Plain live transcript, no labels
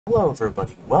Hello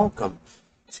everybody, welcome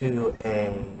to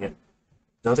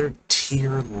another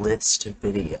tier list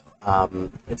video.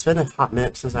 It's been a hot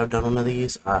minute since I've done one of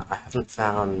these. I haven't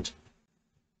found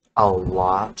a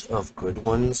lot of good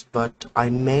ones, but I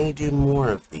may do more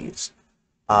of these.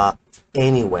 Uh,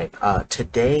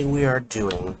 Today we are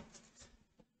doing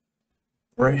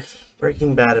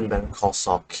Breaking Bad and Better Call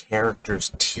Saul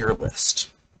characters tier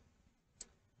list.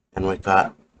 And we've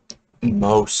got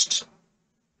most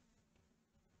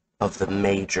of the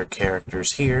major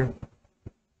characters here.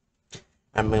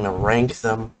 I'm going to rank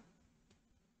them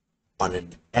on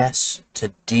an S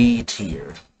to D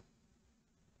tier.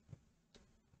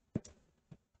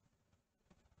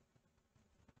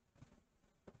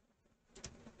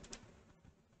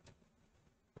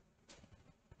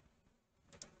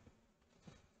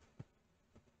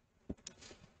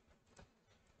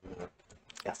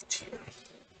 F tier.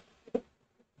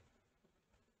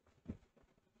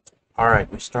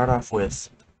 Alright, we start off with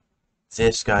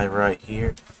this guy right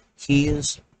here.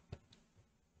 He's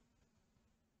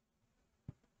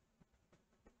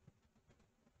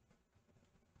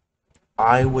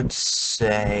I would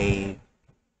say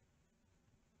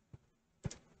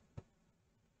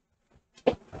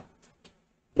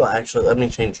well, actually, let me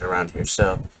change it around here.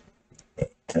 So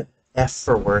F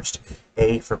for worst,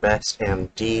 A for best,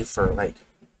 and D for like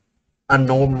a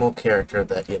normal character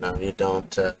that you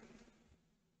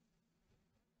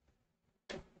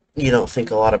don't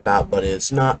think a lot about, but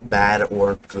is not bad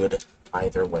or good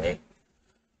either way.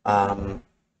 Let's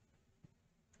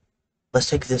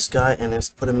take this guy and let's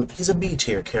put him. He's a B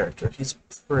tier character. He's a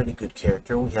pretty good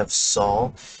character. We have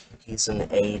Saul. He's an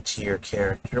A tier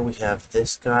character. We have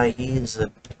this guy. He's a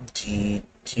D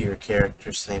tier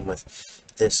character. Same with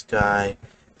this guy.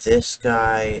 This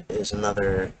guy is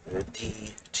another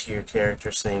D tier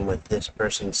character. Same with this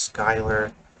person.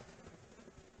 Skylar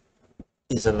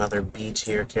is another B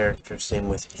tier character. Same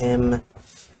with him.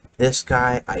 This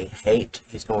guy I hate.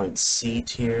 He's going C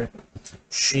tier.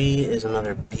 She is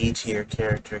another B tier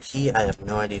character. I have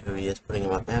no idea who he is, putting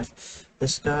him on F.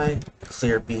 This guy,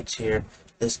 clear B tier.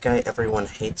 This guy, everyone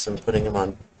hates him, putting him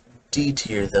on D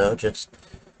tier though, just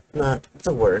not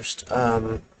the worst.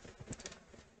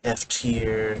 F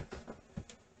tier,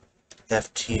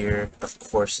 of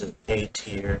course, is A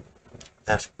tier,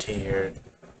 F tier,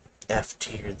 F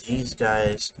tier. These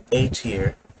guys, A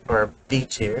tier, or B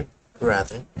tier,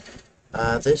 rather.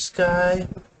 This guy,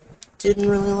 didn't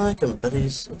really like him, but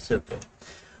it's okay.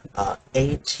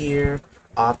 A tier,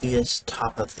 obvious,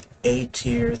 top of the A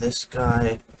tier. This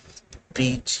guy,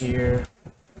 B tier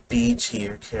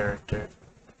character.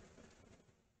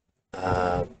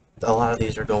 A lot of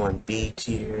these are going B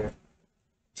tier.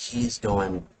 He's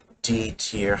going D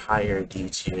tier, higher D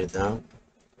tier though.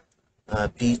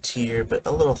 B tier, but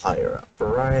a little higher up,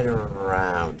 right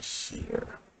around here.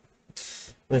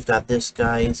 We've got this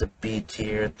guy, he's a B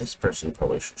tier. This person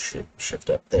probably should shift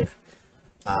up there.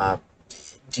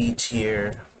 D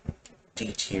tier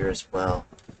as well.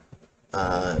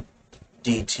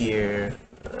 D tier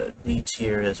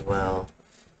as well.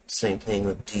 Same thing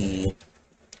with D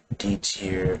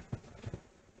tier,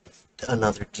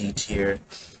 another D tier.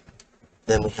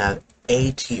 Then we have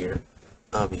A tier,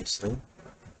 obviously,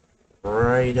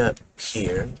 right up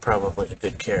here, probably a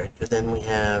good character. Then we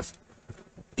have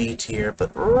B tier,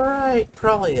 but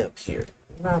probably up here,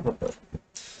 probably.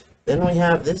 Then we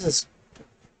have, this is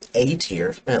A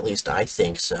tier, at least I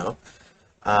think so.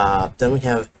 Then we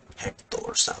have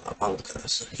Hector Salamanca,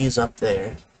 so he's up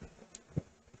there.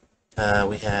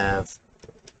 We have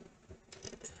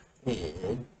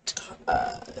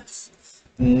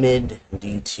mid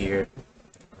D tier.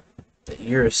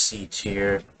 You're a C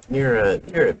tier. You're a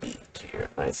B tier,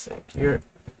 I think. You're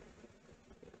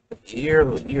a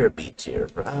B tier.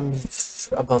 I'm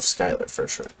above Skylar for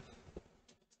sure.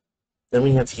 Then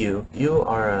we have you. You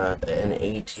are an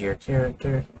A tier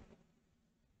character.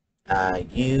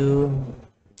 You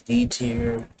D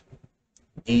tier,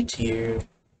 D tier.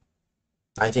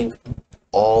 I think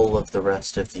all of the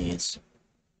rest of these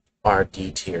are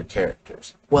D tier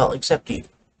characters. Well, except you.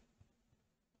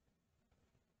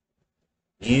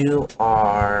 You're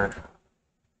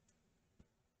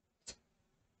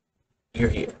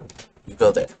here. You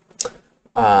go there.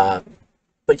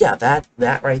 But yeah, that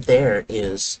right there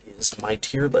is my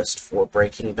tier list for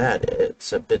Breaking Bad.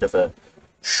 It's a bit of a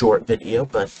short video,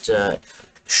 but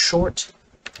short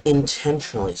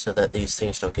intentionally so that these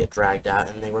things don't get dragged out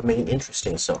and they remain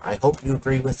interesting. So I hope you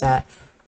agree with that.